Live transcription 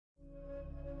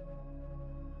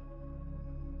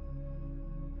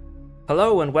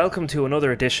Hello and welcome to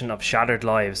another edition of Shattered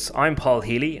Lives. I'm Paul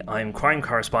Healy, I'm crime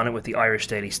correspondent with the Irish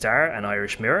Daily Star and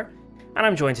Irish Mirror, and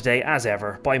I'm joined today, as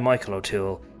ever, by Michael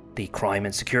O'Toole, the crime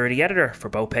and security editor for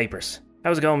both papers.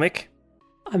 How's it going, Mick?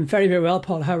 I'm very, very well,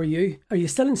 Paul. How are you? Are you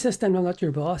still insisting I'm not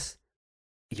your boss?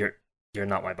 You're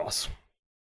not my boss.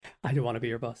 I don't want to be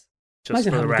your boss. Just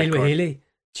Imagine for the having to deal with record. Healy.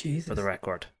 Jesus. For the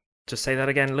record. Just say that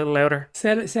again, a little louder.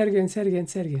 Say it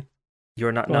again.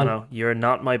 You're not, Go on. no, you're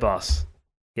not my boss.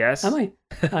 Yes? Am I?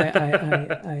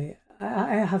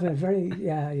 I have a very,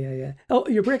 yeah. Oh,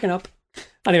 you're breaking up.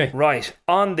 Anyway. Right,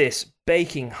 on this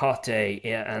baking hot day,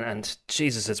 and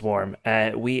Jesus, it's warm,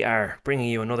 we are bringing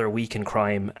you another week in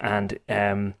crime, and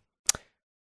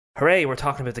hooray, we're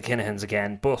talking about the Kinahans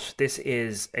again, but this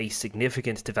is a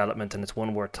significant development, and it's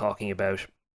one worth talking about.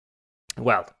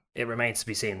 Well, it remains to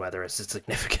be seen whether it's a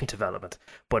significant development,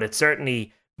 but it's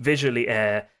certainly visually,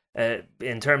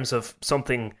 in terms of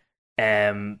something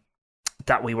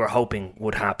that we were hoping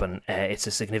would happen, it's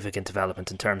a significant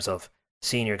development in terms of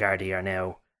senior Gardaí are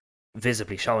now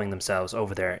visibly showing themselves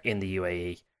over there in the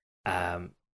UAE,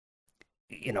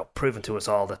 proving to us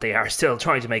all that they are still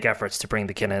trying to make efforts to bring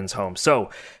the Kinahans home. So,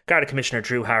 Garda Commissioner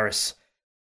Drew Harris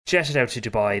jetted out to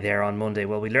Dubai there on Monday.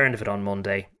 Well, we learned of it on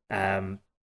Monday, and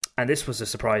this was a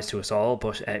surprise to us all,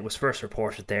 but it was first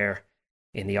reported there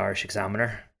in the Irish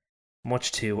Examiner.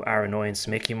 Much to our annoyance.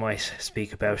 Mick, you might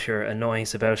speak about your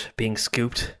annoyance about being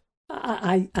scooped.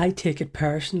 I take it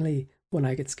personally when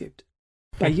I get scooped.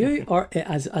 By you, or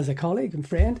as a colleague and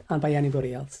friend, and by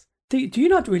anybody else. Do you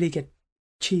not really get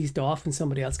cheesed off when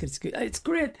somebody else gets scooped? It's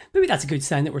great. Maybe that's a good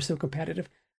sign that we're so competitive.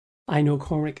 I know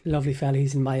Cormac, lovely fella,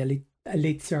 he's in my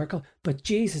elite circle, but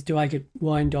Jesus, do I get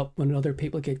wound up when other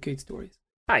people get good stories.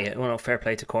 Yeah, well, fair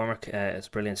play to Cormac. It's a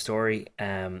brilliant story.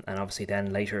 And obviously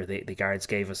then later the guards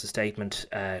gave us a statement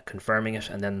confirming it,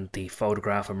 and then the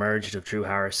photograph emerged of Drew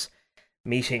Harris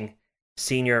meeting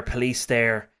senior police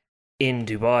there in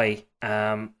Dubai.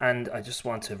 And I just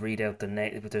want to read out the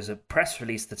name. There's a press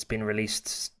release that's been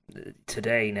released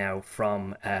today now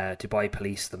from Dubai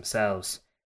police themselves.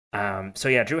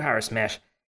 Drew Harris met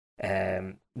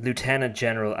Lieutenant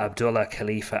General Abdullah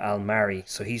Khalifa Al Mari.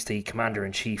 So he's the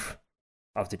commander-in-chief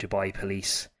of the Dubai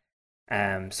police.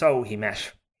 So he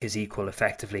met his equal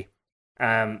effectively.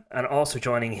 And also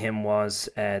joining him was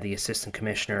the Assistant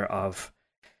Commissioner of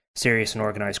Serious and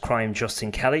Organised Crime,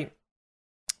 Justin Kelly.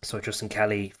 So Justin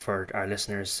Kelly, for our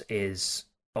listeners, is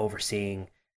overseeing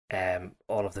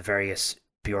all of the various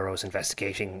bureaus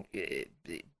investigating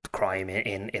crime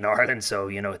in Ireland. So,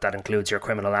 that includes your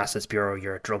Criminal Assets Bureau,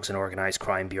 your Drugs and Organised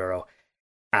Crime Bureau.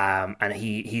 And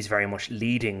he's very much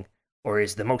leading, or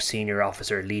is the most senior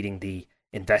officer leading the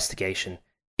investigation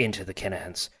into the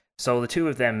Kinahans. So the two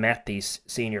of them met these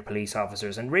senior police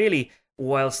officers, and really,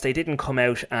 whilst they didn't come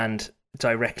out and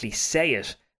directly say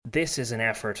it, this is an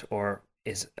effort, or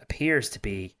appears to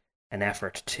be an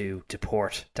effort, to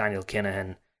deport Daniel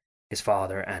Kinahan, his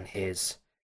father, and his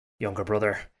younger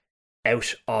brother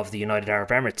out of the United Arab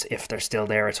Emirates, if they're still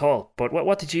there at all. But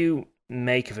what did you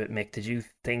make of it, Mick? Did you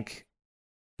think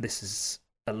this is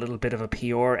a little bit of a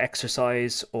PR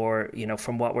exercise, or,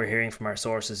 from what we're hearing from our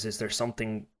sources, is there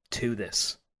something to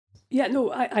this? Yeah,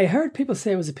 no, I heard people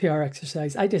say it was a PR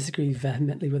exercise. I disagree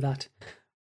vehemently with that.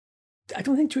 I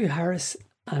don't think Drew Harris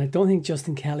and I don't think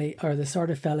Justin Kelly are the sort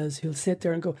of fellas who'll sit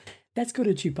there and go, let's go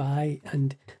to Dubai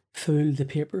and fool the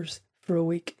papers for a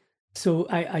week. So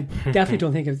I definitely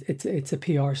don't think it's a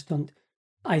PR stunt.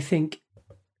 I think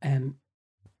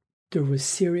there was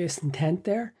serious intent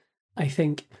there. I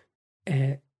think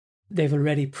they've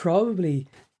already probably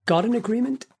got an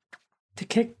agreement to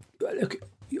kick. Look,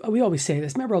 we always say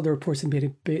this. Remember all the reports about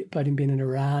him being in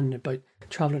Iran, about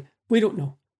traveling? We don't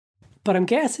know. But I'm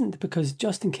guessing that because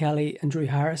Justin Kelly and Drew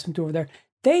Harris went over there,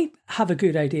 they have a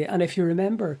good idea. And if you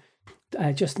remember,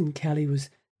 Justin Kelly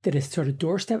did a sort of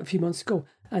doorstep a few months ago,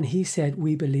 and he said,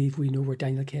 we believe we know where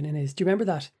Daniel Kinahan is. Do you remember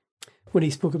that? When he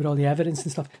spoke about all the evidence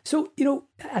and stuff. So,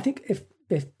 I think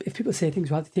if people say things,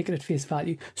 we'll have to take it at face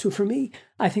value. So for me,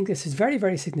 I think this is very,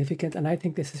 very significant, and I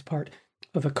think this is part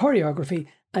of a choreography.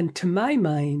 And to my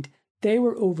mind, they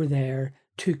were over there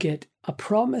to get a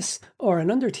promise or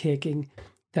an undertaking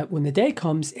that when the day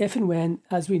comes, if and when,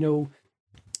 as we know,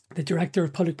 the Director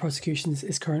of Public Prosecutions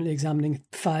is currently examining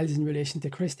files in relation to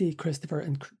Christy, Christopher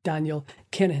and Daniel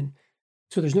Kinahan.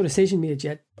 So there's no decision made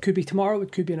yet. Could be tomorrow,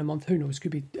 it could be in a month, who knows,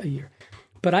 could be a year.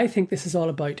 But I think this is all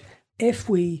about, if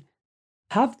we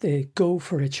have the go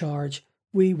for a charge,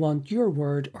 we want your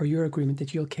word or your agreement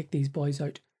that you'll kick these boys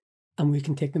out and we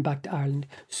can take them back to Ireland.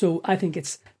 So I think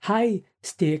it's high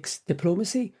stakes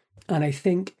diplomacy, and I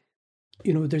think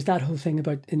there's that whole thing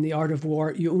about in the art of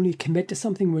war, you only commit to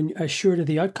something when you're sure of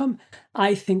the outcome.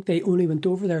 I think they only went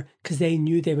over there because they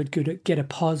knew they would get a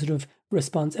positive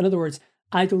response. In other words,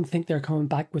 I don't think they're coming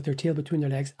back with their tail between their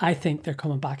legs. I think they're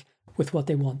coming back with what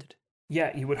they wanted.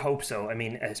 Yeah, you would hope so. I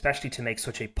mean, especially to make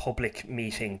such a public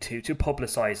meeting, to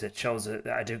publicize it shows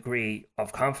a degree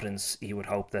of confidence. You would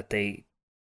hope that they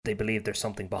believe there's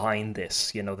something behind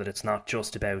this, that it's not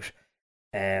just about,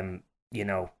 a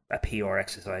PR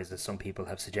exercise, as some people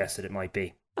have suggested it might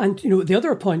be. And, the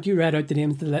other point, you read out the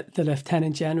names of the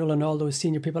Lieutenant General and all those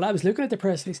senior people. I was looking at the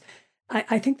press release.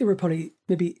 I think there were probably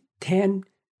maybe 10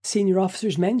 senior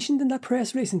officers mentioned in that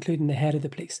press release, including the head of the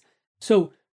police.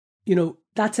 So,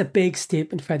 that's a big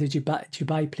statement for the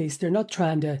Dubai police. They're not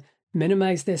trying to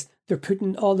minimize this. They're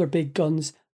putting all their big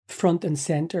guns front and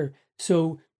center.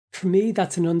 So for me,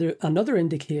 that's another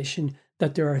indication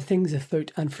that there are things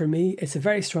afoot. And for me, it's a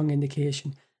very strong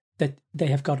indication that they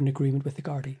have got an agreement with the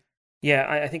Gardaí. Yeah,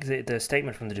 I think the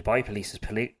statement from the Dubai police is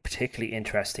particularly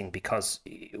interesting because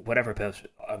whatever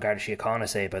Garda Síochána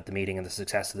say about the meeting and the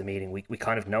success of the meeting, we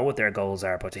kind of know what their goals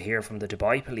are, but to hear from the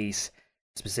Dubai police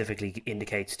specifically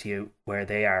indicates to you where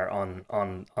they are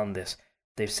on this.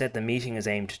 They've said the meeting is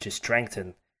aimed to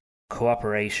strengthen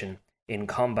cooperation in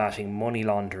combating money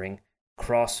laundering,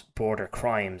 cross-border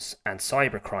crimes and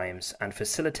cyber crimes, and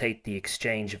facilitate the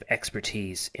exchange of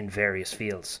expertise in various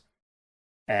fields.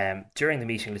 During the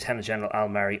meeting, Lieutenant General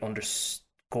Al-Mari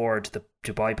underscored the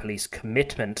Dubai police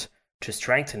commitment to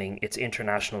strengthening its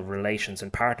international relations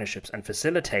and partnerships and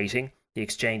facilitating the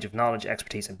exchange of knowledge,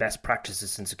 expertise, and best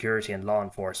practices in security and law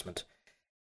enforcement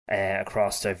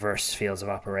across diverse fields of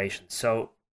operation.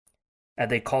 So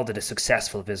they called it a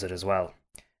successful visit as well.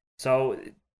 So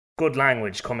good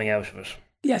language coming out of it.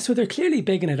 Yeah, so they're clearly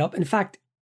bigging it up. In fact,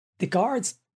 the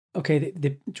guards,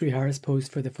 the Drew Harris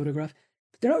posed for the photograph,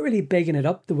 they're not really bigging it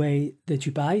up the way the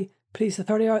Dubai Police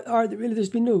Authority are. Really, there's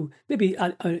been no, maybe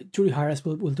Drew Harris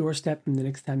will doorstep them the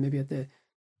next time, maybe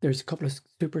there's a couple of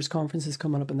supers conferences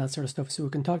coming up and that sort of stuff, so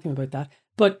we can talk to him about that.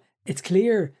 But it's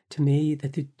clear to me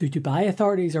that the Dubai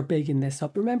authorities are bigging this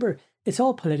up. Remember, it's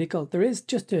all political. There is,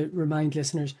 just to remind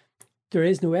listeners, there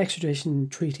is no extradition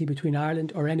treaty between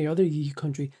Ireland or any other EU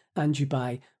country and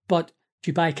Dubai. But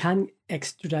Dubai can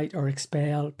extradite or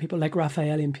expel people like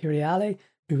Raffaele Imperiale,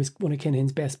 who was one of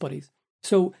Kinahan's best buddies.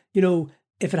 So,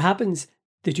 if it happens,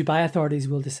 the Dubai authorities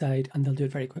will decide and they'll do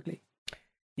it very quickly.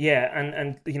 Yeah,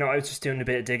 and I was just doing a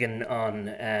bit of digging on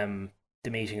the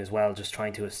meeting as well, just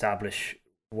trying to establish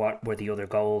what were the other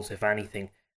goals, if anything.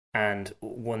 And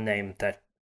one name that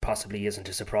possibly isn't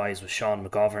a surprise was Sean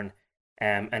McGovern.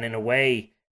 And in a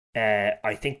way,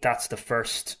 I think that's the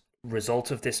first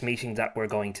result of this meeting that we're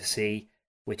going to see,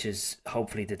 which is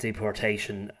hopefully the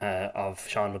deportation of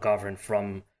Sean McGovern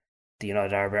from the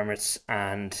United Arab Emirates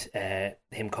and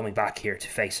him coming back here to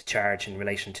face a charge in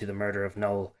relation to the murder of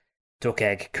Noel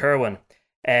Duckegg Kerwin.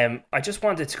 I just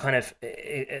wanted to kind of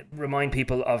remind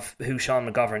people of who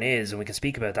Sean McGovern is, and we can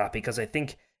speak about that because I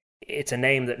think it's a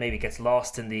name that maybe gets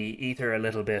lost in the ether a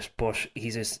little bit, but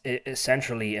he's a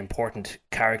centrally important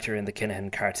character in the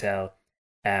Kinahan cartel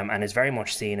and is very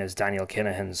much seen as Daniel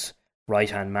Kinahan's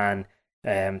right-hand man.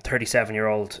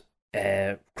 37-year-old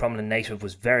Crumlin native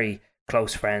was very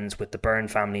close friends with the Byrne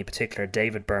family, in particular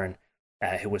David Byrne,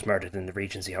 who was murdered in the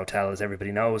Regency Hotel, as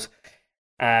everybody knows.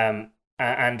 And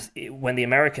when the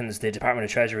Americans, the Department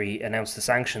of Treasury, announced the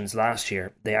sanctions last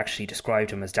year, they actually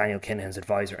described him as Daniel Kinahan's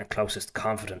advisor and closest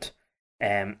confidant,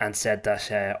 and said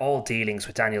that all dealings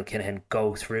with Daniel Kinahan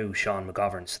go through Sean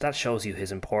McGovern. So that shows you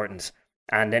his importance.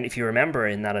 And then if you remember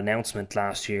in that announcement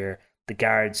last year, the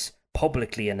guards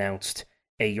publicly announced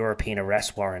a European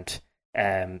arrest warrant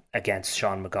against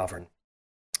Sean McGovern.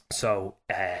 So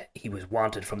he was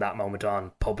wanted from that moment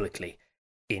on publicly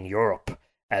in Europe.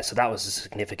 So that was a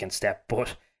significant step.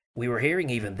 But we were hearing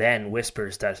even then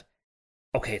whispers that,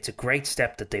 okay, it's a great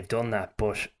step that they've done that,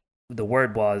 but the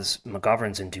word was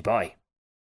McGovern's in Dubai.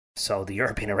 So the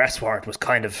European arrest warrant was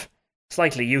kind of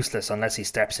slightly useless unless he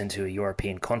steps into a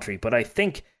European country. But I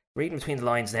think, reading between the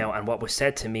lines now, and what was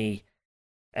said to me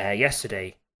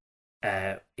yesterday,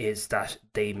 is that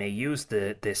they may use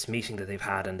this meeting that they've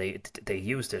had, and they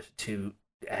used it to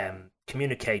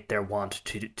communicate their want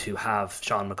to have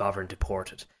Sean McGovern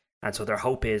deported. And so their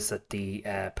hope is that the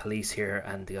police here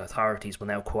and the authorities will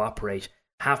now cooperate,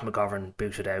 have McGovern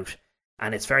booted out,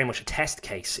 and it's very much a test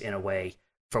case in a way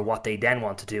for what they then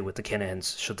want to do with the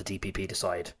Kinahans should the DPP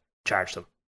decide charge them.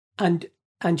 And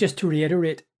just to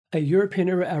reiterate, a European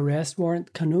arrest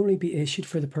warrant can only be issued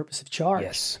for the purpose of charge.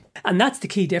 Yes. And that's the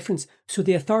key difference. So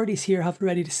the authorities here have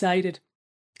already decided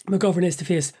McGovern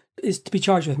is to be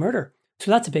charged with murder. So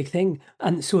that's a big thing.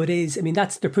 And so it is. I mean,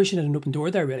 they're pushing at an open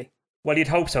door there, really. Well, you'd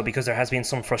hope so, because there has been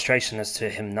some frustration as to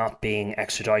him not being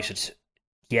extradited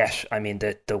yet. I mean,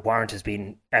 the warrant has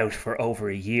been out for over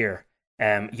a year.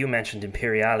 You mentioned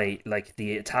Imperiale, like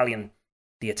the Italian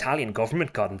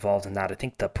government got involved in that. I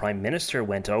think the Prime Minister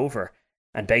went over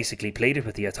and basically pleaded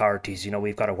with the authorities,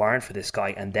 we've got a warrant for this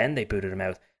guy, and then they booted him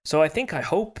out. So I think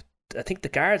the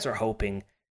guards are hoping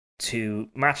to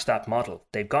match that model.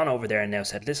 They've gone over there and now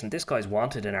said, listen, this guy's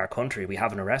wanted in our country. We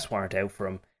have an arrest warrant out for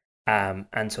him.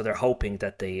 And so they're hoping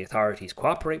that the authorities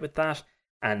cooperate with that.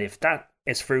 And if that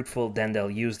is fruitful, then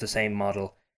they'll use the same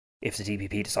model if the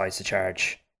DPP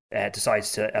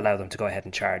decides to allow them to go ahead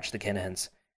and charge the Kinahans.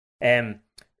 I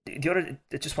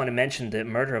just want to mention the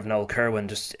murder of Noel Kerwin,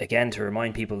 just again to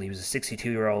remind people he was a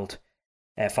 62-year-old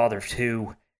father of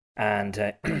two,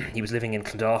 and he was living in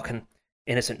Clondalkin.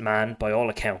 Innocent man by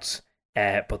all accounts,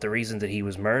 but the reason that he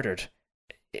was murdered,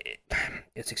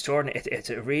 it's extraordinary. It's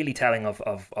really telling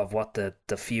of what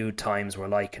the feud times were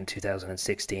like in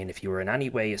 2016. If you were in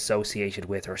any way associated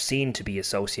with or seen to be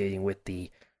associating with the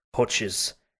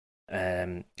Hutches,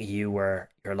 your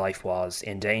life was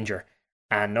in danger.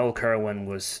 And Noel Kerwin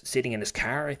was sitting in his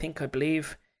car, I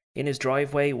believe, in his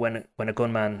driveway when a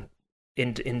gunman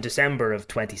in December of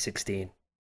 2016,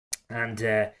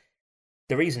 and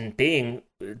the reason being,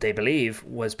 they believe,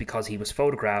 was because he was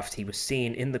photographed. He was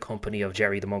seen in the company of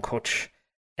Jerry the Monk Hutch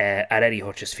at Eddie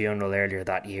Hutch's funeral earlier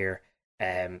that year.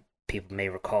 People may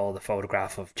recall the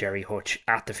photograph of Jerry Hutch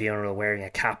at the funeral wearing a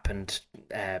cap and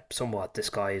somewhat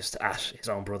disguised at his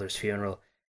own brother's funeral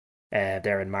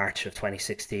there in March of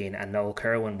 2016. And Noel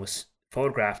Kerwin was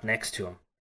photographed next to him.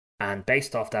 And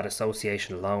based off that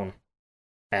association alone,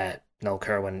 Noel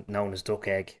Kerwin, known as Duck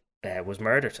Egg, was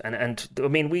murdered. And I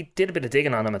mean, we did a bit of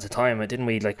digging on him at the time, didn't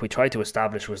we? Like, we tried to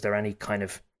establish, was there any kind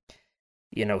of,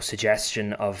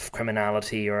 suggestion of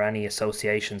criminality or any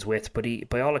associations with, but he,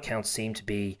 by all accounts, seemed to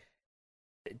be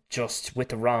just with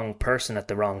the wrong person at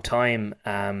the wrong time,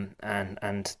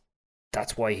 and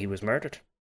that's why he was murdered.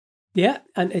 Yeah,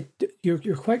 and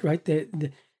you're quite right.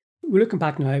 We're looking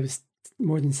back now, it was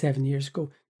more than 7 years ago,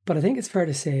 but I think it's fair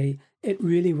to say it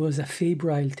really was a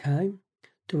febrile time.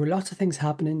 There were lots of things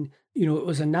happening. It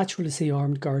was unnatural to see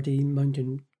armed Gardaí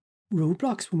mounting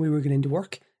roadblocks when we were going into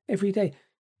work every day.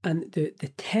 And the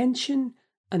tension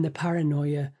and the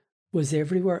paranoia was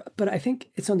everywhere. But I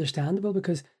think it's understandable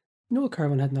because Noel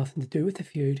Kerwin had nothing to do with the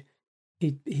feud.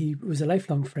 He was a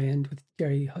lifelong friend with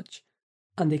Jerry Hutch,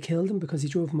 and they killed him because he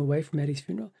drove him away from Eddie's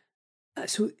funeral.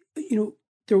 So,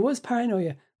 there was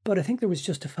paranoia, but I think there was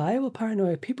justifiable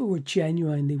paranoia. People were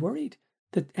genuinely worried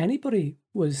that anybody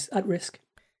was at risk.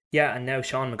 Yeah, and now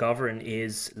Sean McGovern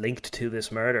is linked to this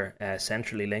murder,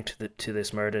 centrally linked to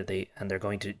this murder.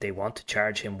 They want to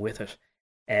charge him with it.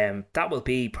 That will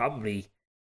be probably,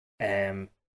 I'm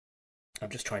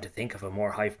just trying to think of a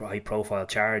more high profile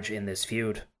charge in this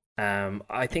feud.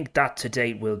 I think that to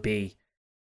date will be,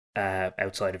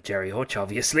 outside of Jerry Hutch,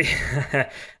 obviously,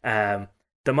 the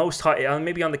most high,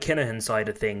 maybe on the Kinahan side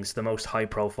of things, the most high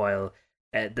profile,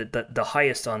 the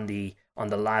highest on the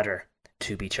ladder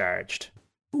to be charged.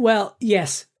 Well,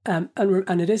 yes, and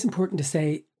it is important to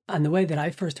say, and the way that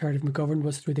I first heard of McGovern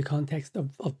was through the context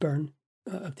of Byrne,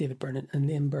 of David Byrne and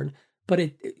Liam Byrne.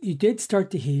 But you did start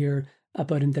to hear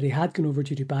about him that he had gone over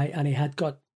to Dubai and he had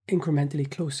got incrementally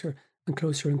closer and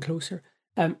closer and closer.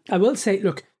 I will say,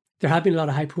 look, there have been a lot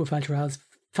of high-profile trials.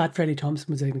 Fat Freddie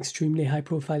Thompson was an extremely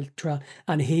high-profile trial,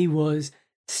 and he was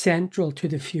central to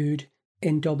the feud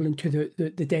in Dublin, to the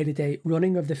day-to-day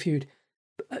running of the feud.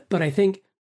 But I think,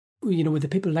 with the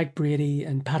people like Brady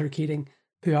and Patrick Keating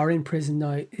who are in prison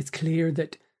now, it's clear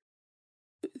that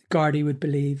Gardaí would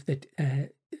believe that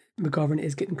McGovern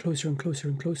is getting closer and closer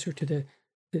and closer to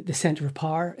the centre of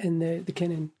power in the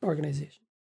Kinahan organisation.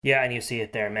 Yeah, and you see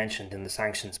it there mentioned in the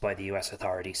sanctions by the US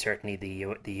authorities. Certainly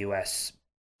the US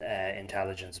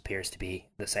intelligence appears to be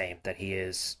the same, that he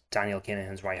is Daniel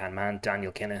Kinahan's right-hand man.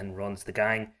 Daniel Kinahan runs the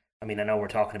gang. I mean, I know we're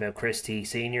talking about Christie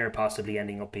Sr. possibly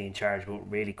ending up being charged, but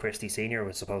really Christie Sr.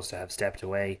 was supposed to have stepped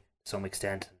away to some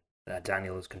extent.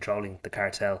 Daniel is controlling the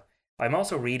cartel. I'm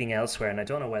also reading elsewhere, and I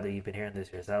don't know whether you've been hearing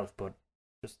this yourself, but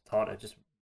I just thought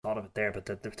of it there, but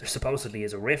there supposedly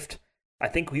is a rift. I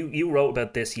think you wrote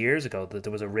about this years ago, that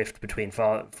there was a rift between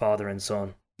father and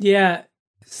son. Yeah,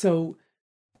 so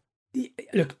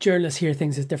look, journalists hear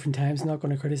things at different times. I'm not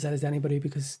going to criticise anybody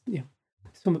because,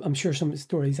 I'm sure some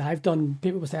stories I've done,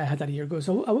 people will say I had that a year ago,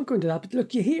 so I won't go into that. But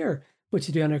look, you hear what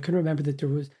you do, and I can remember that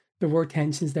there were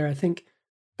tensions there. I think,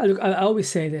 I always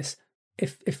say this: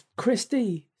 if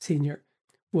Christie Senior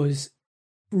was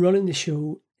running the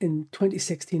show in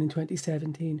 2016 and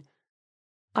 2017,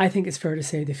 I think it's fair to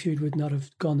say the feud would not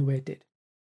have gone the way it did.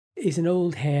 He's an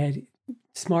old head,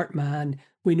 smart man.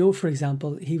 We know, for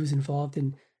example, he was involved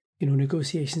in,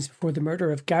 negotiations before the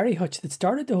murder of Gary Hutch that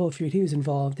started the whole feud. He was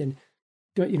involved in,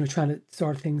 trying to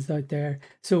sort things out there.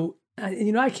 So,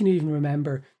 I can even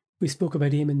remember we spoke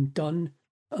about Eamon Dunn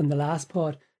on the last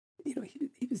pod. He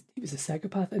was a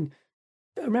psychopath, and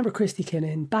I remember Christy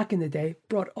Kinahan back in the day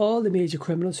brought all the major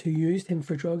criminals who used him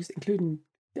for drugs, including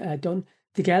Dunn,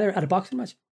 together at a boxing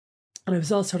match. And it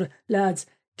was all sort of, lads,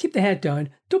 keep the head down,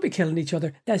 don't be killing each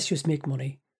other, let's just make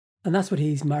money. And that's what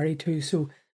he's married to. So,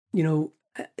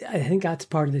 I think that's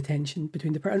part of the tension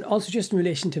between the pair. And also just in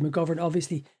relation to McGovern,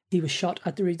 obviously he was shot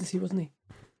at the Regency, wasn't he?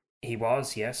 He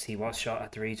was, yes, he was shot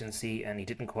at the Regency, and he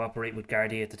didn't cooperate with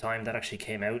Gardaí at the time. That actually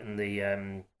came out in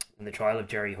the trial of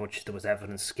Jerry Hutch. There was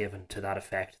evidence given to that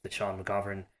effect that Sean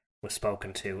McGovern was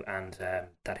spoken to, and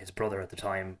that his brother at the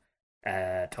time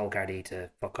told Gardaí to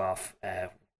fuck off.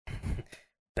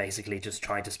 Basically, just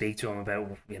trying to speak to him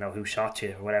about who shot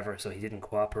you or whatever. So he didn't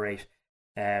cooperate.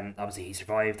 Obviously, he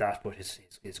survived that, but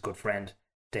his good friend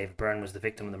David Byrne was the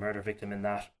murder victim in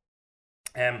that.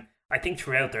 I think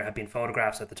throughout there have been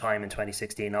photographs at the time in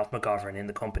 2016 of McGovern in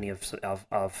the company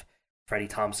of Freddie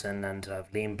Thompson and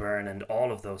of Liam Byrne and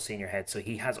all of those senior heads. So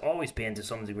he has always been to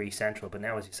some degree central, but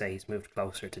now, as you say, he's moved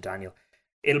closer to Daniel.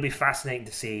 It'll be fascinating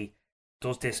to see,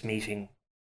 does this meeting,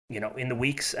 in the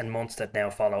weeks and months that now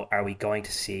follow, are we going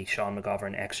to see Sean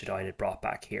McGovern extradited, brought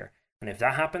back here? And if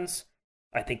that happens,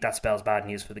 I think that spells bad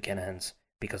news for the Kinahans,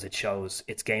 because it shows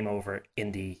it's game over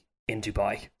in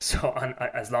Dubai. So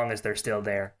as long as they're still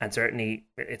there, and certainly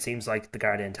it seems like the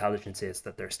Garda intelligence is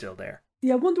that they're still there.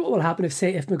 Yeah, I wonder what will happen if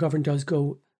McGovern does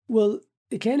go. Will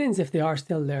the Kinahans, if they are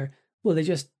still there, will they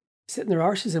just sit in their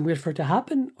arses and wait for it to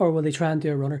happen, or will they try and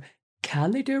do a runner?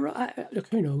 Can they do a runner? Look,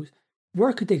 who knows?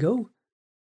 Where could they go?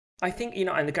 I think,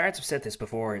 and the guards have said this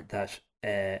before, that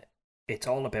it's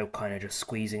all about kind of just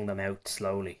squeezing them out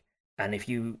slowly. And if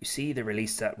you see the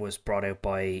release that was brought out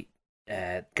by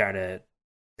Garda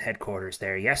headquarters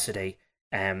there yesterday,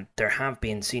 there have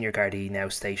been senior Gardaí now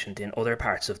stationed in other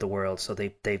parts of the world. So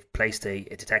they've placed a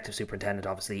detective superintendent,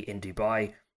 obviously, in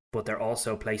Dubai, but they're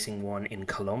also placing one in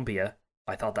Colombia.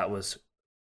 I thought that was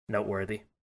noteworthy.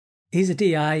 He's a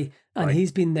DI, and right.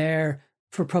 He's been there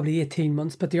for probably 18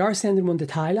 months, but they are sending one to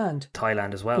Thailand.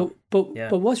 Thailand as well.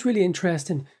 But what's really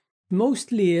interesting,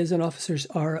 most liaison officers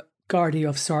are Gardaí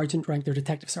of sergeant rank, they're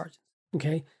detective sergeants,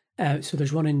 okay? So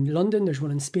there's one in London, there's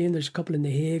one in Spain, there's a couple in The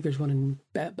Hague, there's one in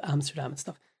Amsterdam and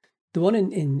stuff. The one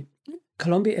in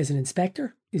Colombia is an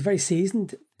inspector. He's very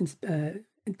seasoned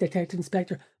detective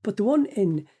inspector. But the one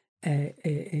in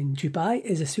Dubai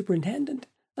is a superintendent,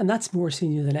 and that's more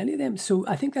senior than any of them. So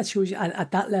I think that shows you,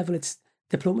 at that level, it's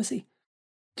diplomacy.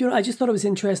 I just thought it was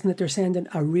interesting that they're sending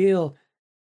a real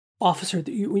officer.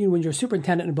 When you're a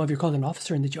superintendent and above, you're called an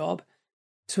officer in the job.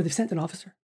 So they've sent an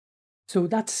officer. So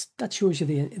that shows you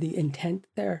the intent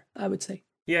there, I would say.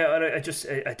 Yeah,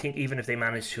 I think even if they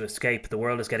manage to escape, the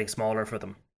world is getting smaller for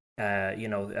them.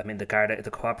 The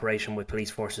cooperation with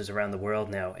police forces around the world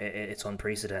now, it's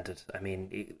unprecedented. I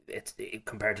mean, it's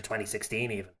compared to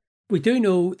 2016 even. We do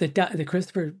know that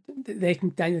Christopher,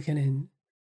 Daniel can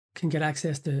get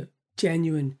access to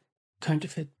genuine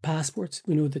counterfeit passports.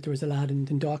 We know that there was a lad in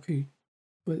Dundalk who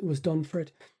was done for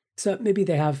it. So maybe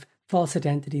they have false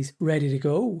identities ready to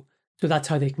go. So that's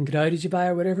how they can get out of Dubai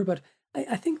or whatever. But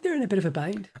I think they're in a bit of a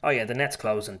bind. Oh yeah, the net's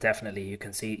closing, definitely. You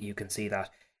can see that.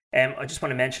 I just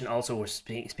want to mention also, we're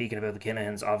speaking about the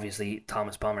Kinahans, obviously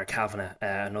Thomas Bomber Kavanagh,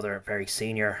 another very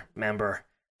senior member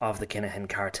of the Kinahan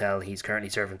cartel. He's currently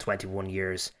serving 21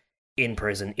 years in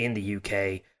prison in the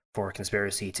UK for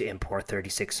conspiracy to import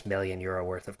 €36 million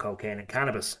worth of cocaine and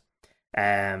cannabis.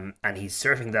 And he's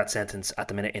serving that sentence at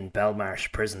the minute in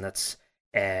Belmarsh prison. That's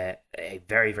a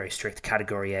very, very strict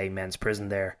Category A men's prison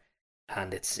there.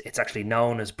 And it's actually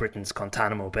known as Britain's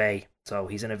Guantanamo Bay. So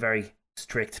he's in a very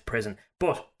strict prison.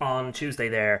 But on Tuesday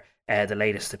there, the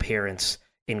latest appearance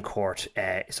in court.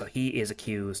 So he is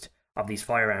accused of these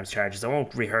firearms charges. I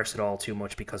won't rehearse it all too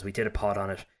much because we did a pod on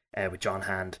it with John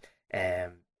Hand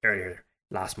earlier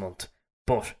last month.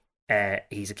 But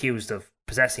he's accused of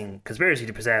conspiracy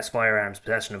to possess firearms,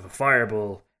 possession of a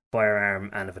fireball firearm,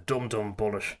 and of a dum-dum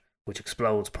bullet which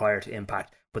explodes prior to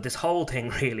impact. But this whole thing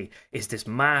really is this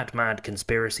mad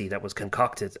conspiracy that was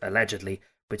concocted, allegedly,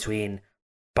 between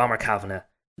Bomber Kavanagh,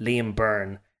 Liam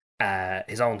Byrne,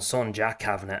 his own son Jack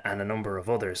Kavanagh, and a number of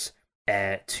others,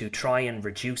 to try and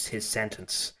reduce his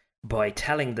sentence by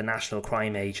telling the National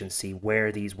Crime Agency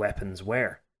where these weapons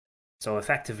were. So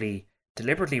effectively,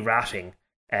 deliberately ratting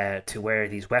to where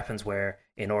these weapons were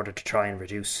in order to try and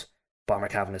reduce Bomber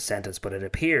Kavanagh's sentence, but it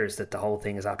appears that the whole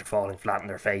thing is after falling flat on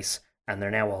their face, and they're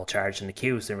now all charged and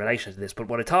accused in relation to this. But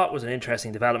what I thought was an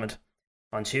interesting development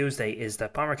on Tuesday is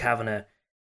that Bomber Kavanagh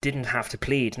didn't have to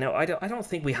plead. Now, I don't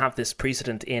think we have this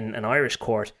precedent in an Irish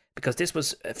court, because this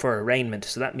was for arraignment,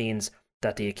 so that means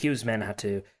that the accused men had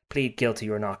to plead guilty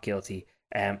or not guilty.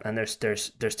 And there's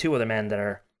two other men that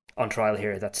are on trial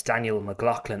here. That's Daniel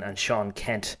McLaughlin and Sean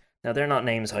Kent. Now, they're not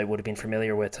names I would have been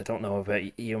familiar with. I don't know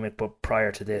about you, Mick, but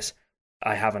prior to this,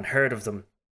 I haven't heard of them.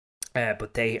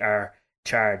 But they are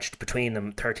charged, between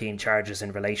them, 13 charges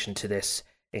in relation to this,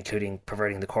 including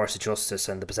perverting the course of justice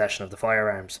and the possession of the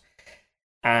firearms.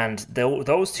 And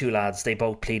those two lads, they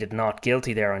both pleaded not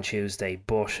guilty there on Tuesday,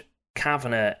 but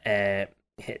Kavanagh,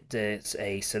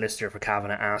 a solicitor for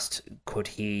Kavanagh, asked could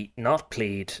he not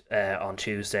plead on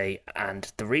Tuesday,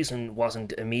 and the reason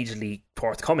wasn't immediately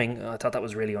forthcoming. I thought that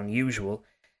was really unusual.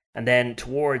 And then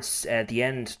towards the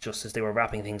end, just as they were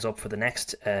wrapping things up for the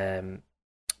next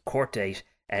court date,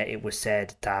 it was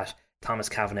said that Thomas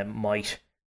Kavanagh might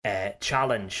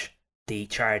challenge the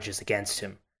charges against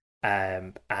him,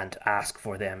 and ask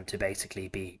for them to basically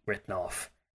be written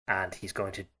off. And he's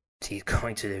going to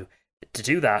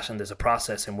do that, and there's a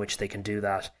process in which they can do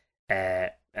that,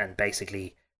 and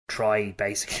basically try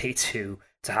to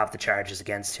have the charges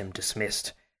against him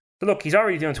dismissed. But look, he's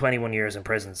already doing 21 years in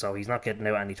prison, so he's not getting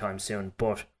out anytime soon.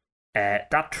 But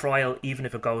that trial, even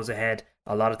if it goes ahead,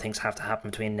 a lot of things have to happen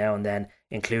between now and then,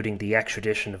 including the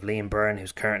extradition of Liam Byrne,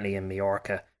 who's currently in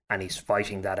Majorca, and he's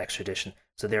fighting that extradition.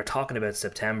 So they're talking about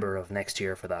September of next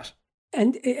year for that.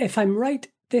 And if I'm right,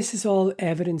 this is all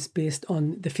evidence based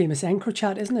on the famous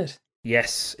EncroChat, isn't it?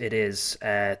 Yes, it is.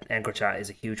 EncroChat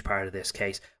is a huge part of this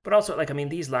case. But also,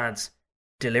 these lads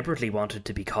deliberately wanted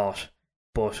to be caught,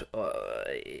 but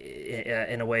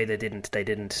in a way they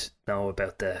didn't know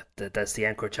about that's the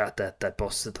EncroChat that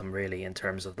busted them, really, in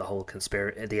terms of the whole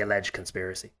the alleged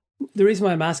conspiracy. The reason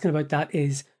why I'm asking about that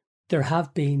is there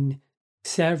have been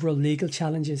several legal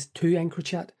challenges to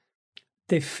EncroChat.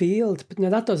 They failed, but now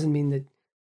that doesn't mean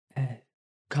that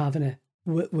Kavanagh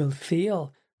will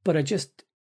fail, but I just,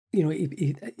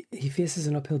 he faces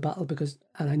an uphill battle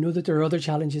and I know that there are other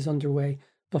challenges underway,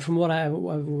 but from what I'm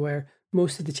aware,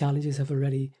 most of the challenges have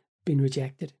already been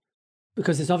rejected,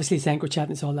 because it's obviously EncroChat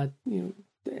and it's all that,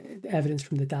 evidence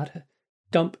from the data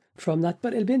dump from that,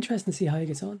 but it'll be interesting to see how he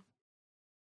gets on.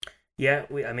 Yeah,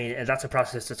 that's a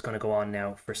process that's going to go on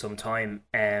now for some time.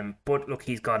 But look,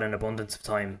 he's got an abundance of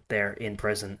time there in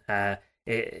prison.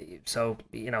 So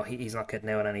he's not getting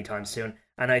out anytime soon.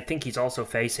 And I think he's also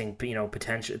facing,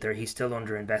 potential there. He's still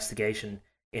under investigation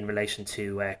in relation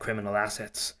to criminal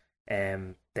assets.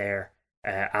 There,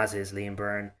 as is Liam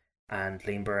Byrne, and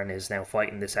Liam Byrne is now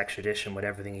fighting this extradition with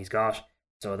everything he's got.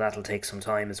 So that'll take some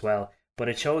time as well. But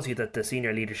it shows you that the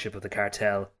senior leadership of the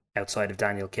cartel, outside of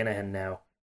Daniel Kinahan now,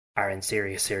 are in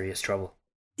serious trouble.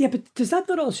 Yeah, but does that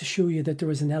not also show you that there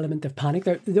was an element of panic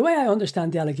there? The way I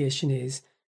understand the allegation is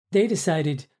they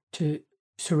decided to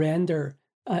surrender,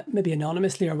 maybe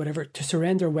anonymously or whatever, to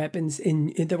surrender weapons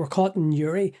that were caught in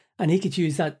Uri, and he could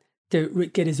use that to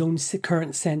get his own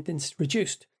current sentence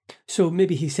reduced. So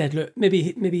maybe he said, look,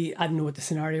 maybe I don't know what the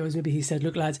scenario is. Maybe he said,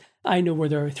 look, lads, I know where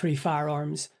there are 3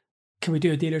 firearms. Can we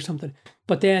do a deal or something?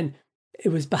 But then it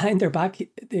was behind their back.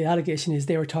 The allegation is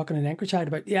they were talking in EncroChat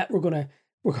about, yeah, we're gonna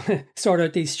sort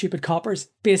out these stupid coppers,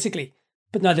 basically.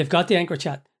 But now they've got the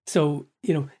EncroChat, so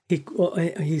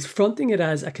he's fronting it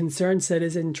as a concerned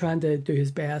citizen trying to do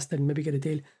his best and maybe get a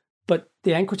deal. But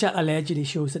the EncroChat allegedly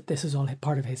shows that this is all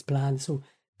part of his plan, so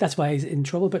that's why he's in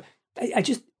trouble. But I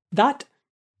just, that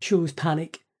shows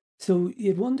panic. So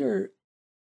you'd wonder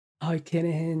how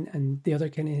Kinahan and the other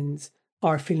Kinahans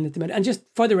are feeling at the minute. And just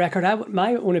for the record,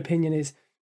 my own opinion is,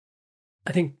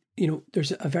 I think,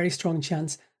 there's a very strong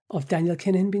chance of Daniel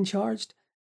Kinahan being charged.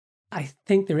 I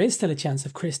think there is still a chance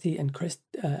of Christy and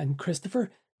Christopher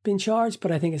being charged,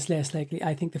 but I think it's less likely.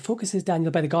 I think the focus is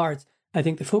Daniel by the guards. I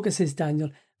think the focus is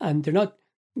Daniel, and they're not,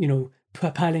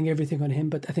 piling everything on him,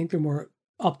 but I think they're more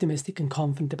optimistic and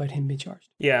confident about him being charged.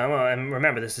 Yeah, well, and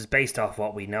remember, this is based off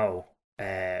what we know,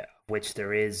 which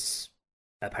there is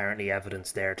apparently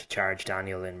evidence there to charge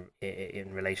Daniel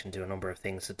in relation to a number of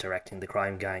things, directing the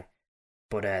crime gang.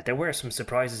 But there were some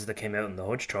surprises that came out in the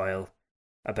Hutch trial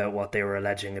about what they were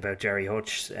alleging about Jerry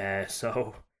Hutch.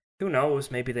 So who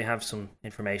knows? Maybe they have some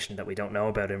information that we don't know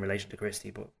about in relation to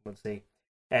Christie, but we'll see.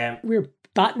 We're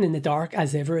batting in the dark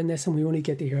as ever in this, and we only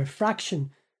get to hear a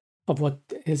fraction of what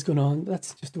is going on.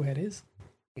 That's just the way it is.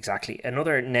 Exactly.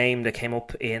 Another name that came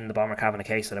up in the Bomber Kavanagh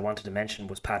case that I wanted to mention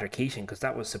was Patrick Keating, because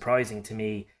that was surprising to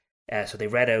me. So they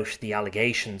read out the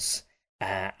allegations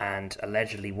and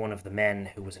allegedly one of the men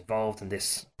who was involved in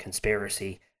this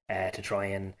conspiracy to try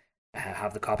and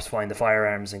have the cops find the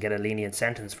firearms and get a lenient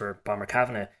sentence for Bomber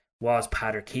Kavanagh was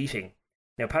Patrick Keating.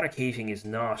 Now, Patrick Keating is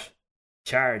not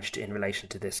charged in relation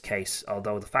to this case,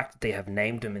 although the fact that they have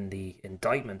named him in the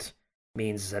indictment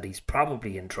means that he's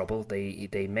probably in trouble.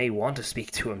 They may want to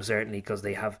speak to him, certainly, because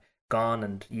they have gone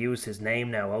and used his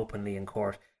name now openly in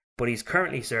court. But he's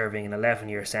currently serving an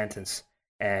 11-year sentence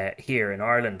here in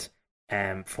Ireland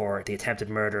for the attempted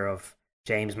murder of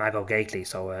James Mago Gately,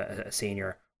 so a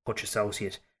senior Hutch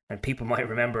associate. And people might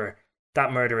remember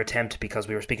that murder attempt because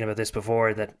we were speaking about this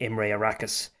before, that Imre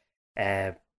Arakas,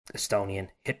 Estonian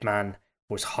hitman,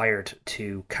 was hired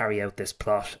to carry out this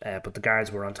plot, but the guards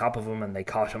were on top of him and they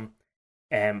caught him.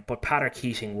 But Patrick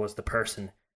Keating was the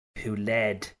person who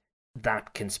led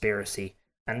that conspiracy.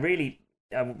 And really,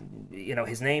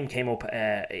 his name came up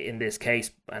in this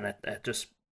case, and I just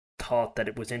thought that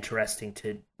it was interesting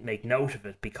to make note of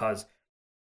it, because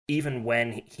even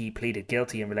when he pleaded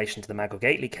guilty in relation to the Mago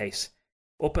Gately case,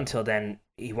 up until then,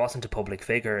 he wasn't a public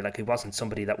figure. Like, he wasn't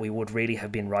somebody that we would really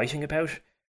have been writing about,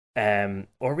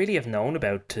 or really have known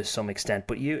about to some extent.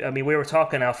 But we were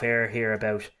talking off air here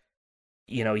about,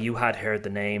 you had heard the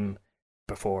name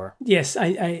before. Yes,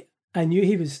 I knew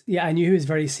he was. Yeah, I knew he was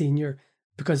very senior,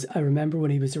 because I remember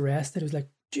when he was arrested, it was like,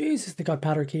 Jesus, they got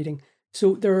Patrick Keating.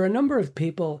 So there are a number of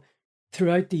people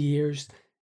throughout the years,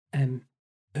 who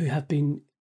have been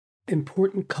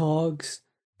important cogs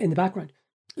in the background.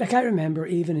 Like, I remember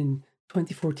even in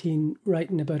 2014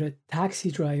 writing about a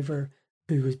taxi driver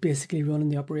who was basically running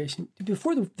the operation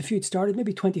before the feud started,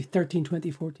 maybe 2013,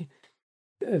 2014.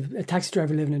 A taxi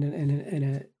driver living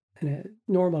in a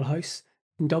normal house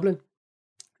in Dublin.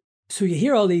 So you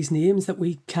hear all these names that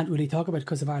we can't really talk about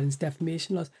because of Ireland's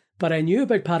defamation laws. But I knew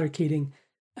about Patrick Keating,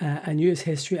 I knew his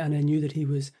history, and I knew that he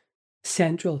was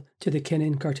central to the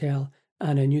Kinahan cartel.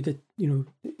 And I knew that,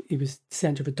 he was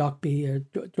centre of a DOCB,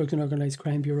 or Drugs and Organised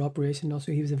Crime Bureau operation.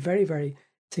 Also, he was a very, very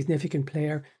significant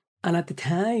player. And at the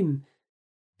time,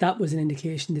 that was an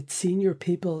indication that senior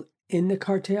people in the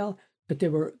cartel, that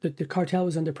the cartel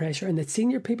was under pressure, and that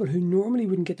senior people who normally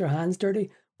wouldn't get their hands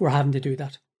dirty were having to do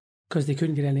that because they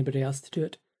couldn't get anybody else to do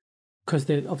it because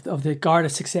of the guard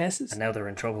of successes. And now they're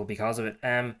in trouble because of it.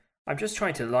 I'm just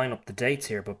trying to line up the dates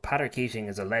here, but Patrick Keating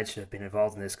is alleged to have been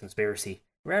involved in this conspiracy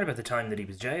around about the time that he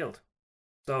was jailed.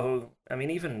 So,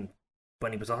 even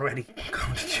when he was already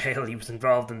going to jail, he was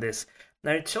involved in this.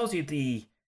 Now, it shows you the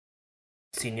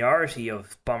seniority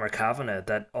of Bomber Kavanagh,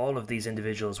 that all of these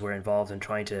individuals were involved in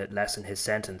trying to lessen his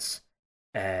sentence,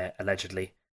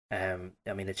 allegedly.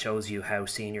 It shows you how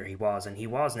senior he was, and he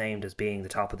was named as being the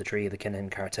top of the tree of the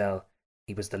Kinahan cartel.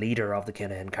 He was the leader of the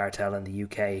Kinahan cartel in the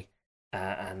UK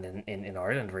and in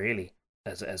Ireland, really,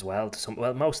 as well.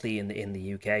 Mostly in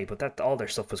the UK, but that all their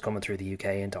stuff was coming through the UK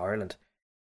into Ireland.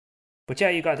 But yeah,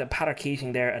 you got Patrick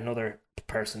Keating there, another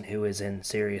person who is in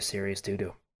serious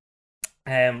doo-doo.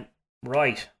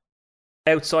 Right.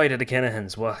 Outside of the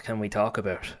Kinahans, what can we talk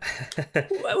about?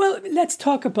 Well, let's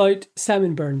talk about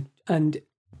Simon Byrne and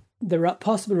the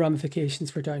possible ramifications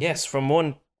for Down. Yes, from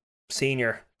one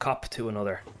senior cop to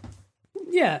another.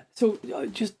 Yeah, so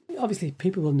just obviously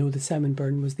people will know that Simon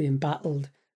Byrne was the embattled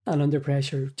and under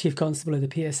pressure chief constable of the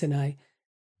PSNI.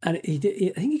 And I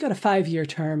think he got a 5-year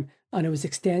term, and it was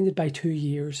extended by 2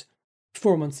 years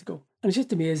 4 months ago. And it's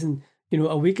just amazing,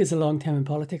 a week is a long time in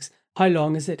politics. How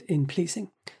long is it in policing?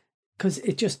 Because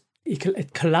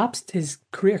it collapsed, his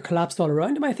career collapsed all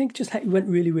around him. I think just went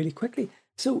really, really quickly.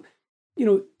 So,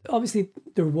 obviously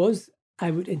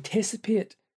I would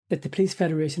anticipate that the Police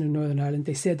Federation in Northern Ireland,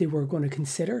 they said they were going to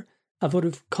consider a vote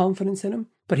of confidence in him,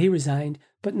 but he resigned.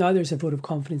 But now there's a vote of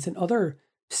confidence in other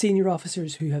senior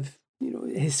officers who have,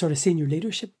 his sort of senior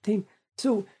leadership team.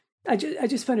 So I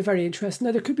just find it very interesting.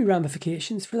 Now, there could be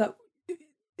ramifications for that.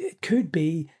 It could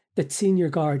be that senior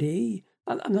Gardaí,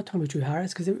 I'm not talking about Drew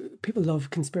Harris, because people love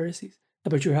conspiracies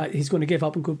about Drew Harris. He's going to give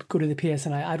up and go to the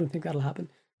PSNI. I don't think that'll happen.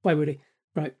 Why would he?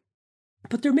 Right.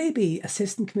 But there may be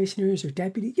assistant commissioners or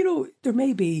deputy, there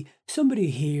may be somebody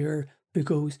here who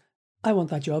goes, I want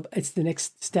that job. It's the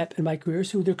next step in my career.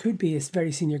 So there could be a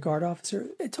very senior guard officer.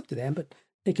 It's up to them, but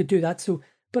they could do that. So,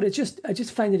 but I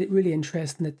just find it really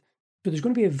interesting that there's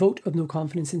going to be a vote of no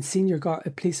confidence in senior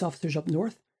police officers up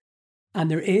north. And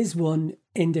there is one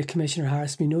into Commissioner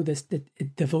Harris. We know this, that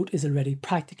the vote is already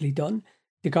practically done.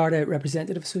 The Garda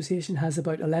Representative Association has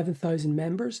about 11,000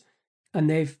 members, and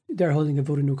they're holding a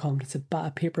vote of no confidence,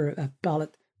 a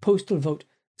ballot, postal vote.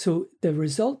 So the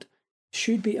result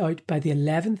should be out by the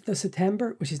 11th of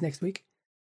September, which is next week.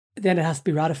 Then it has to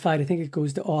be ratified. I think it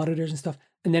goes to auditors and stuff,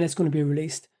 and then it's going to be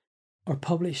released. are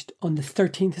published on the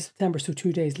 13th of September, so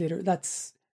 2 days later.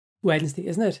 That's Wednesday,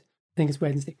 isn't it? I think it's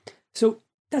Wednesday. So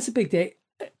that's a big day.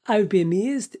 I would be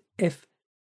amazed if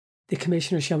the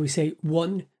commissioner, shall we say,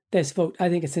 won this vote. I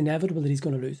think it's inevitable that he's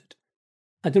going to lose it.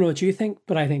 I don't know what you think,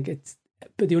 but I think it's...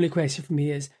 But the only question for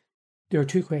me is, there are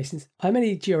two questions. How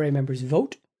many GRA members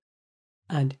vote?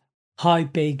 And how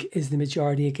big is the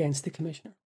majority against the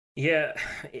commissioner? Yeah,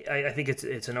 I think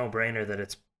it's a no-brainer that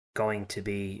it's going to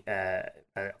be a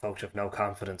vote of no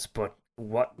confidence. But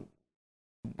what,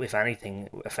 if anything,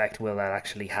 effect will that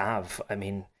actually have? I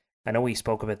mean, I know we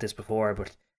spoke about this before,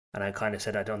 and I kind of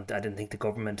said I didn't think the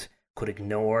government could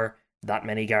ignore that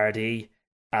many Gardaí.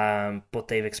 But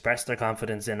they've expressed their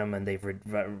confidence in him, and they've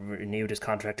renewed his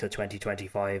contract till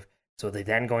 2025. So they're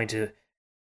then going to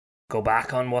go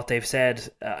back on what they've said.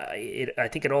 I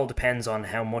think it all depends on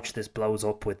how much this blows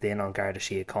up within on Garda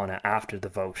Síochána after the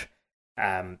vote.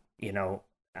 You know,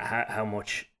 how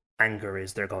much anger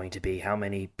is there going to be? How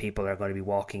many people are going to be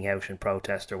walking out in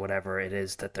protest or whatever it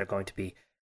is that they're going to be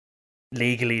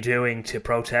legally doing to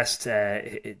protest?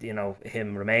 You know,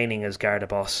 him remaining as Garda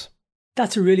boss.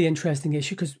 That's a really interesting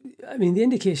issue because, I mean, the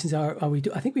indications are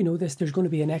I think we know this, there's going to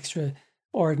be an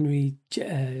extraordinary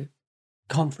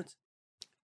conference.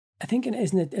 I think,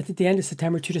 isn't it, at the end of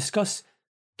September to discuss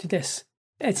to this.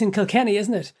 It's in Kilkenny,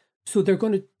 isn't it? So they're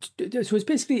going to, so it's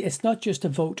basically, it's not just a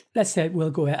vote. Let's say it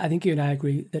will go ahead. I think you and I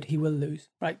agree that he will lose,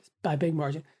 right, by a big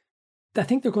margin. I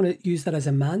think they're going to use that as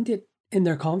a mandate in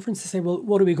their conference to say, well,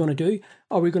 what are we going to do?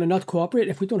 Are we going to not cooperate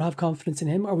if we don't have confidence in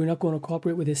him? Are we not going to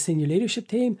cooperate with his senior leadership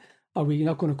team? Are we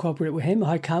not going to cooperate with him?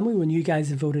 How can we when you guys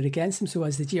have voted against him? So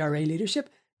as the GRA leadership,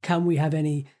 can we have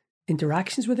any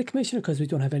interactions with the commissioner because we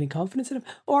don't have any confidence in him?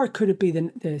 Or could it be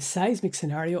the seismic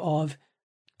scenario of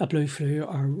a blue flu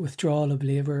or withdrawal of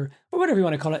labour or whatever you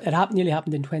want to call it? It nearly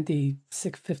happened in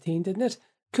 2015, didn't it?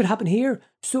 Could happen here.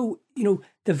 So, you know,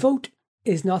 the vote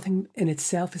is nothing in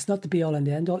itself. It's not the be all and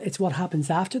the end all. It's what happens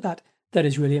after that that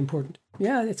is really important.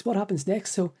 Yeah, it's what happens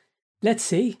next. So let's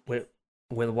see.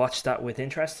 We'll watch that with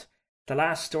interest. The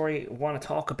last story I want to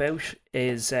talk about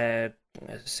is a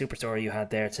super story you had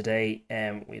there today.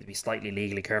 We'll be slightly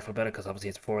legally careful about it because obviously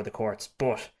it's before the courts.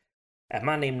 But a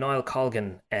man named Niall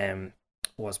Colgan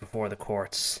was before the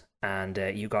courts, and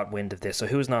you got wind of this. So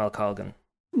who's Niall Colgan?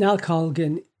 Niall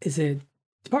Colgan is a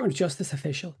Department of Justice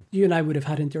official. You and I would have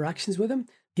had interactions with him.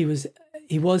 He was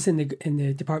in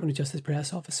the Department of Justice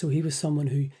press office, so he was someone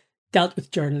who dealt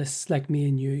with journalists like me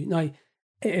and you. Now,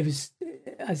 it was,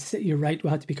 as I said, you're right,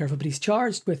 we'll have to be careful, but he's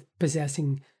charged with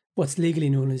possessing what's legally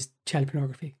known as child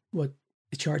pornography. What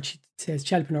the charge sheet says,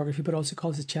 child pornography, but also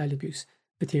calls it child abuse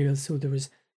materials. So there was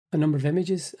a number of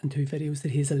images and 2 videos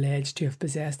that he is alleged to have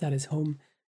possessed at his home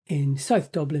in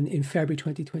South Dublin in February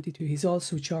 2022. He's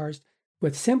also charged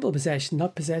with simple possession,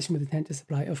 not possession with intent to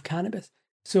supply, of cannabis.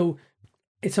 So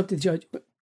it's up to the judge.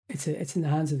 It's in the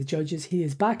hands of the judges. He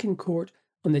is back in court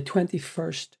on the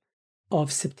 21st of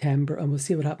September, and we'll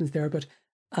see what happens there. But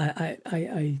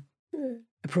I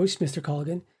approached Mr.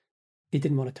 Colgan. He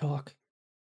didn't want to talk.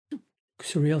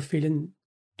 Surreal feeling,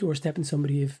 doorstepping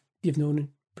somebody you've known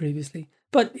previously.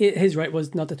 But his right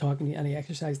was not to talk, and he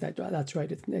exercised that. That's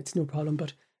right. It's no problem.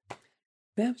 But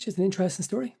yeah, it's just an interesting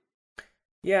story.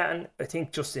 Yeah, and I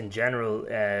think just in general,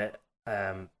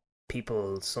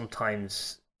 people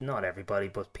sometimes, not everybody,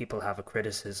 but people have a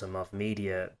criticism of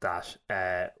media that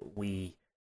we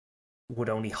would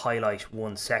only highlight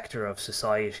one sector of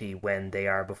society when they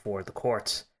are before the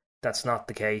courts. That's not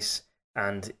the case,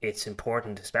 and it's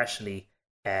important, especially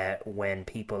when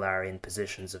people are in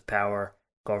positions of power,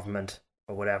 government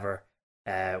or whatever,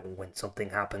 when something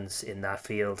happens in that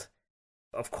field.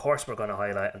 Of course we're going to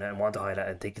highlight and want to highlight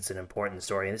and think it's an important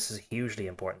story, and this is a hugely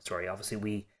important story. Obviously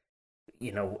we,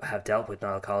 have dealt with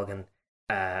Niall Colgan,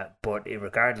 but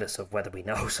regardless of whether we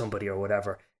know somebody or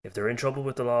whatever, if they're in trouble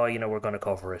with the law, we're going to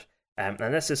cover it.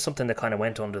 And this is something that kind of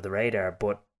went under the radar,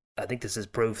 but I think this is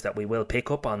proof that we will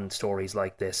pick up on stories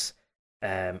like this,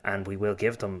 and we will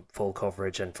give them full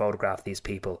coverage and photograph these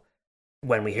people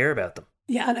when we hear about them.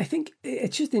 Yeah, and I think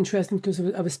it's just interesting because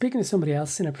I was speaking to somebody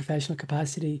else in a professional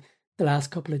capacity the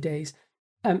last couple of days,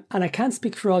 and I can't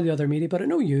speak for all the other media, but I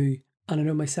know you, and I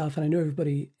know myself, and I know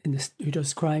everybody in this who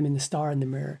does crime in the Star and the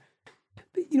Mirror.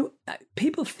 But,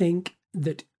 people think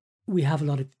that we have a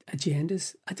lot of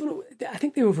agendas. I don't know. I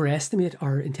think they overestimate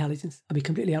our intelligence. I'll be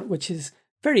completely honest, which is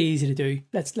very easy to do.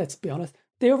 Let's be honest.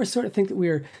 They sort of think that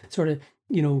we're sort of,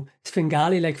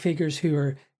 Svengali-like figures who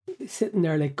are sitting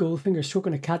there like Goldfinger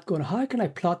stroking a cat going, how can I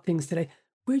plot things today?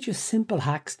 We're just simple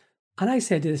hacks. And I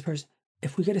said to this person,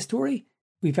 if we get a story,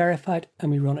 we verify it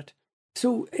and we run it.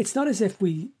 So it's not as if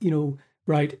we,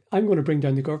 right, I'm going to bring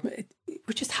down the government.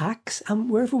 we're just hacks, and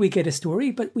wherever we get a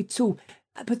story, but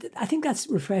I think that's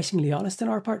refreshingly honest on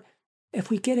our part. If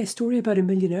we get a story about a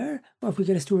millionaire, or if we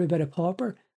get a story about a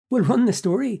pauper, we'll run the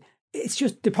story. It's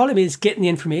just the problem is getting the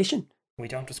information. We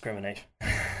don't discriminate.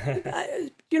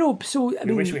 So I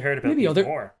mean, wish we heard about maybe these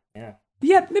more. Yeah.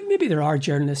 Yeah, maybe there are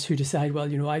journalists who decide,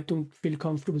 well, I don't feel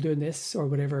comfortable doing this or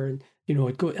whatever, and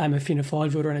I'm a Fianna Fáil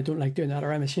voter and I don't like doing that,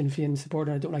 or I'm a Sinn Féin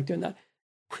supporter and I don't like doing that.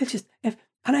 We'll just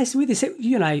they say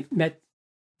you and I met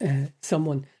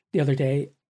someone the other day,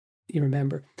 you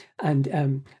remember,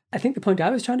 and I think the point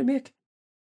I was trying to make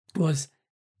was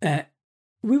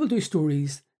we will do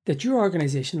stories that your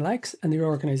organisation likes and your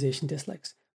organisation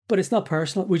dislikes. But it's not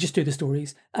personal. We just do the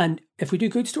stories. And if we do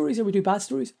good stories or we do bad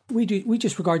stories, we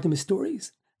just regard them as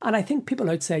stories. And I think people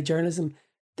outside journalism,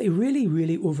 they really,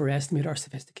 really overestimate our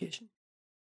sophistication.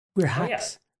 We're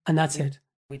hacks. And that's it.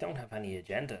 We don't have any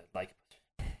agenda. Like,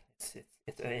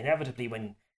 it's inevitably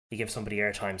when you give somebody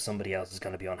airtime, somebody else is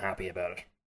going to be unhappy about it.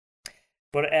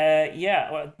 But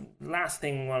last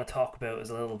thing we want to talk about is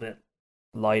a little bit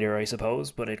lighter, I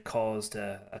suppose, but it caused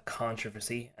a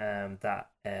controversy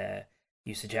that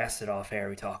you suggested off air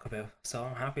we talk about, so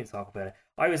I'm happy to talk about it.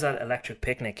 I was at Electric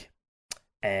Picnic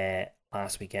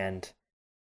last weekend,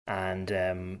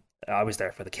 and I was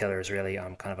there for the Killers, really.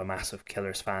 I'm kind of a massive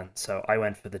Killers fan, so I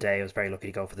went for the day. I was very lucky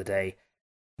to go for the day.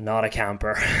 Not a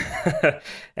camper.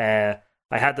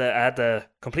 I had the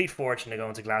complete fortune of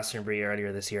going to Glastonbury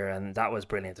earlier this year, and that was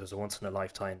brilliant. It was a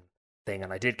once-in-a-lifetime thing,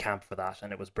 and I did camp for that,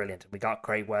 and it was brilliant. We got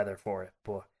great weather for it,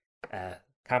 but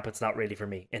camping's not really for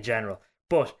me in general.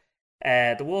 But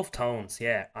the Wolf Tones,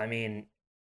 yeah, I mean,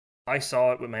 I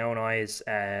saw it with my own eyes,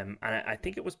 and I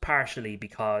think it was partially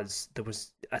because there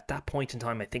was, at that point in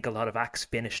time, I think a lot of acts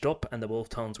finished up, and the Wolf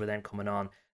Tones were then coming on,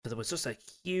 so there was just a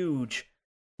huge,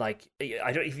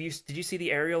 did you see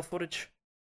the aerial footage?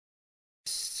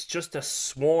 It's just a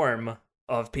swarm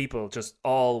of people just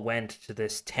all went to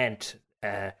this tent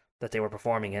that they were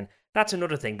performing in. That's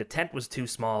another thing. The tent was too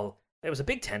small. It was a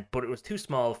big tent, but it was too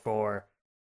small for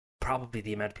probably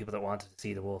the amount of people that wanted to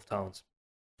see the Wolf Tones.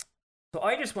 So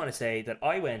I just want to say that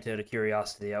I went out of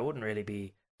curiosity. I wouldn't really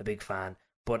be a big fan,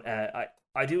 but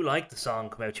I do like the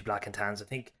song "Come Out You Black and Tans." I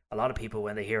think a lot of people,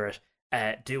 when they hear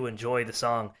it, do enjoy the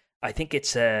song. I think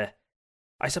it's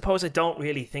I suppose I don't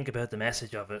really think about the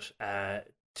message of it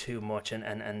too much,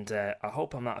 and I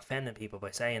hope I'm not offending people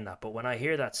by saying that. But when I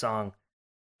hear that song,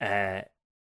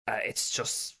 it's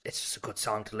just a good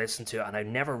song to listen to, and I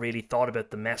never really thought about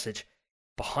the message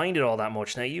behind it all that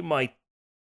much. Now you might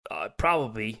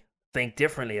probably think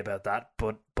differently about that,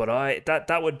 but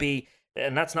that would be,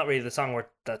 and that's not really the song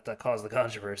that caused the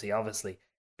controversy, obviously.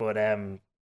 But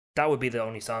that would be the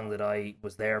only song that I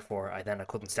was there for. I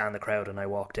couldn't stand the crowd and I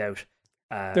walked out.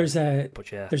 There's a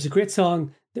great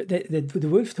song. The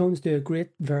Wolf Tones do a great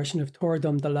version of Tor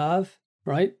Dum de Lav,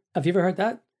 right? Have you ever heard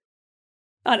that?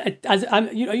 And as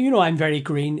I'm very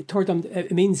green. Tor Dum,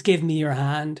 it means give me your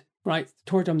hand, right?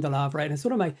 Tor Dum de Lav, right? And it's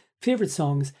one of my favorite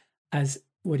songs as,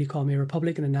 what do you call me, a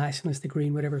Republican, a nationalist, a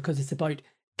Green, whatever, because it's about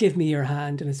give me your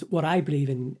hand, and it's what I believe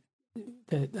in.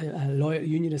 A loyal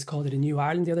unionist called it a New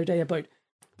Ireland the other day, about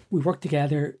we work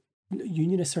together.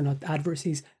 Unionists are not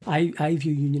adversaries. I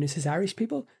view unionists as Irish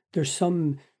people. There's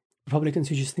some Republicans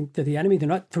who just think they're the enemy. They're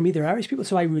not. For me, they're Irish people.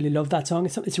 So I really love that song.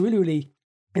 It's a really, really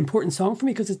important song for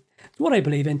me because it's what I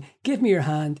believe in. Give me your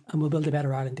hand and we'll build a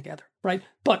better Ireland together, right?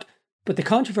 But the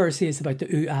controversy is about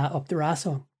the up the ra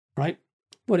song, right?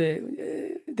 What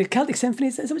the Celtic Symphony,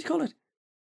 is that what you call it?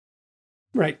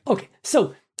 Right. Okay.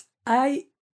 So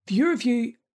your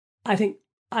view, I think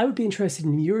I would be interested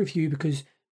in your view because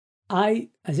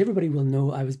as everybody will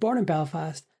know, I was born in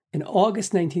Belfast in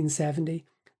August 1970,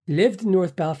 lived in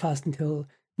North Belfast until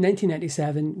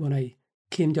 1997 when I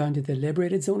came down to the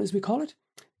liberated zone, as we call it,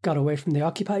 got away from the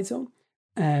occupied zone.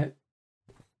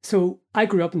 So I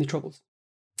grew up in the Troubles.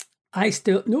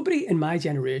 Nobody in my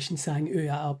generation sang Ooh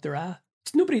Ah Up the Ra.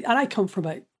 Nobody, and I come from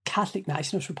a Catholic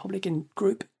Nationalist Republican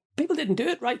group. People didn't do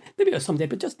it, right? Maybe some did,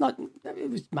 but just not, it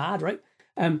was mad, right?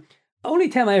 Only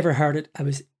time I ever heard it, I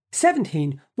was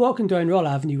 17, walking down Royal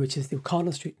Avenue, which is the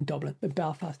O'Connell Street in Dublin, in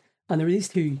Belfast, and there were these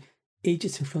two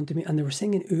agents in front of me, and they were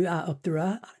singing Ooh Ah Up the Ra,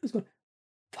 and I was going,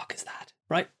 fuck is that,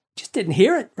 right? Just didn't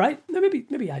hear it, right?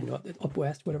 Maybe I know it, up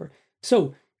west, whatever.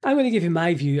 So I'm going to give you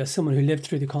my view as someone who lived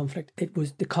through the conflict. It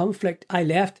was the conflict. I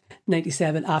left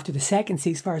 97 after the second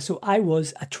ceasefire, so I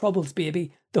was a Troubles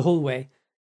baby the whole way.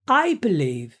 I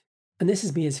believe, and this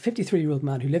is me as a 53-year-old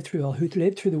man who lived through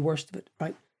the worst of it,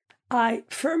 right? I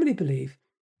firmly believe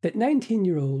that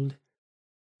 19-year-old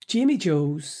Jamie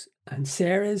Joes and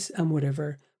Sarahs and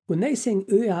whatever, when they sing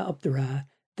Ooh Ah Up the Ra,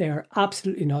 they are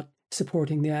absolutely not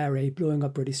supporting the IRA, blowing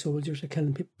up British soldiers or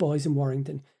killing boys in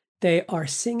Warrington. They are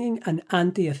singing an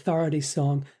anti-authority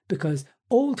song because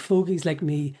old fogies like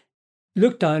me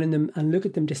look down on them and look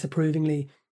at them disapprovingly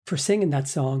for singing that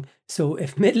song. So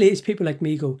if middle-aged people like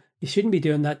me go, you shouldn't be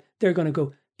doing that, they're going to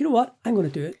go, you know what, I'm going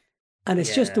to do it. And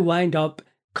it's just to wind up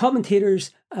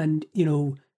commentators and,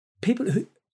 people who,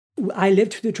 I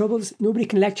lived through the Troubles. Nobody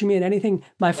can lecture me on anything.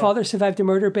 My father survived a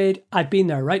murder bed. I've been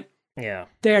there, right? Yeah.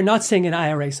 They are not singing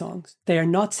IRA songs. They are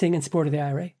not singing support of the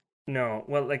IRA. No,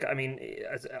 well,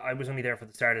 I was only there for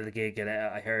the start of the gig, and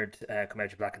I heard "Come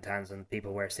Out Your Black and Tans," and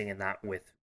people were singing that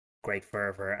with great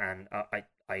fervor, and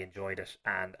I enjoyed it.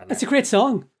 And it's a great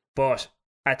song. But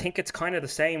I think it's kind of the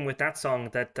same with that song,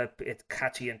 that it's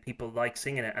catchy and people like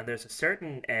singing it, and there's a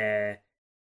certain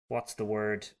what's the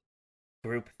word?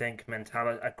 Groupthink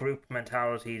mentality, a group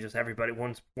mentality. Just everybody,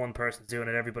 one person's doing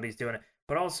it, everybody's doing it.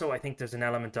 But also, I think there's an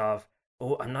element of,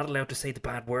 oh, I'm not allowed to say the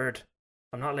bad word.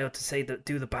 I'm not allowed to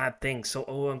do the bad thing. So,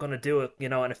 I'm going to do it,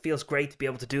 and it feels great to be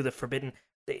able to do the forbidden.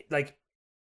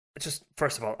 Just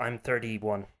first of all, I'm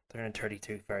 31, turning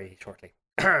 32 very shortly.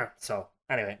 So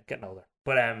anyway, getting older.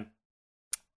 But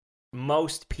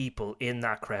most people in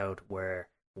that crowd were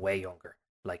way younger,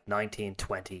 like 19,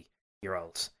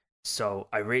 20-year-olds. So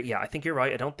I think you're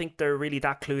right. I don't think they're really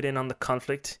that clued in on the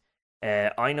conflict.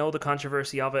 I know the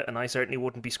controversy of it, and I certainly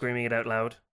wouldn't be screaming it out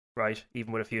loud, right?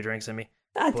 Even with a few drinks in me.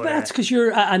 But that's because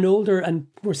you're an older and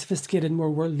more sophisticated, more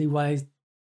worldly wise.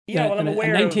 Yeah, well, I'm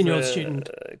aware a 19-year-old of student.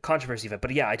 Controversy of it,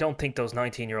 but yeah, I don't think those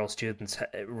 19-year-old students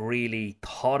really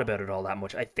thought about it all that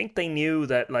much. I think they knew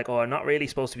that, like, I'm not really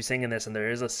supposed to be singing this, and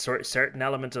there is a certain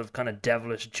element of kind of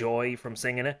devilish joy from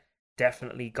singing it.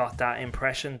 Definitely got that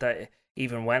impression that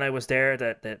even when I was there,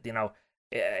 that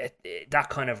that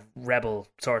kind of rebel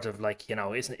sort of, like,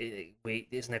 isn't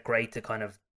it great to kind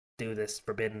of do this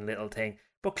forbidden little thing?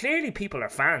 But clearly people are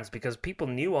fans because people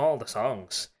knew all the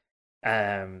songs.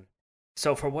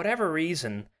 So for whatever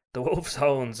reason, the Wolf's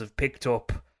Hones have picked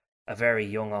up a very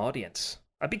young audience.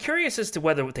 I'd be curious as to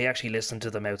whether they actually listen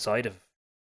to them outside of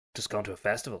just going to a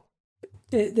festival.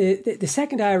 The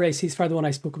second IRA ceasefire, the one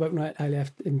I spoke about when I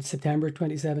left in September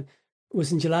 27,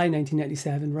 was in July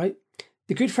 1997, right?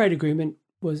 The Good Friday Agreement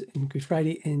was in Good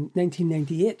Friday in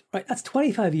 1998, right? That's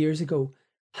 25 years ago.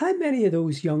 How many of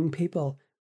those young people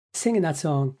singing that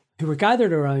song who were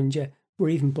gathered around you were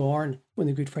even born when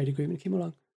the Good Friday Agreement came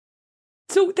along?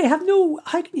 So they have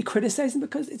how can you criticise them?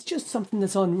 Because it's just something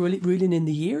that's on ruling in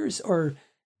the ears or,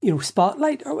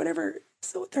 spotlight or whatever.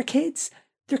 So they're kids.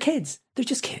 They're kids. They're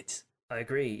just kids. I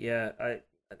agree, yeah.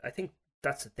 I think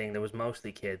that's the thing. There was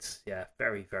mostly kids, yeah.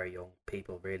 Very, very young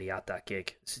people really at that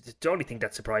gig. The only thing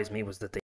that surprised me was that they